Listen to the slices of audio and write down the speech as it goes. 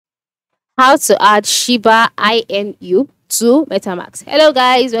How to add Shiba INU to Metamask. Hello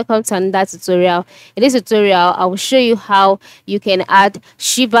guys, welcome to another tutorial. In this tutorial, I will show you how you can add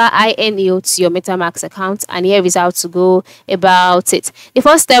Shiba INU to your Metamask account, and here is how to go about it. The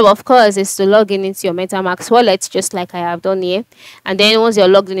first step, of course, is to log in into your Metamask wallet, just like I have done here. And then once you're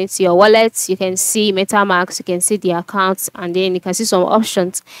logged in into your wallet, you can see Metamask, you can see the accounts, and then you can see some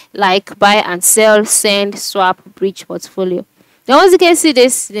options like buy and sell, send, swap, bridge portfolio. Now, once you can see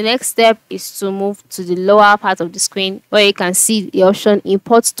this, the next step is to move to the lower part of the screen where you can see the option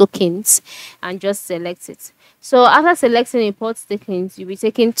import tokens and just select it. So after selecting import tokens, you'll be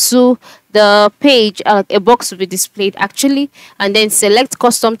taken to the page, a box will be displayed actually, and then select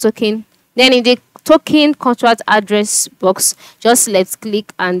custom token. Then in the token contract address box, just left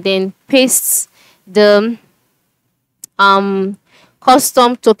click and then paste the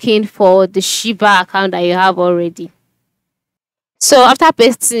custom token for the Shiba account that you have already. So after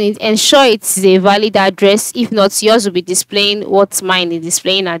pasting it, ensure it's a valid address. If not, yours will be displaying what mine is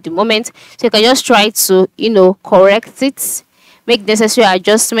displaying at the moment. So you can just try to, correct it, make necessary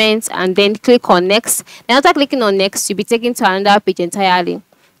adjustments, and then click on next. Then after clicking on next, you'll be taken to another page entirely.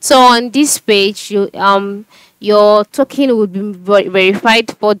 So on this page, your token will be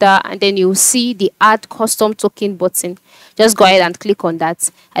verified further, and then you'll see the add custom token button. Just go ahead and click on that,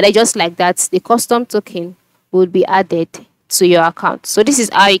 and then just like that, the custom token will be added to your account. So this is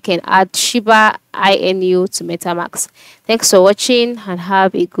how you can add Shiba INU to Metamask. Thanks for watching and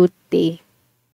have a good day.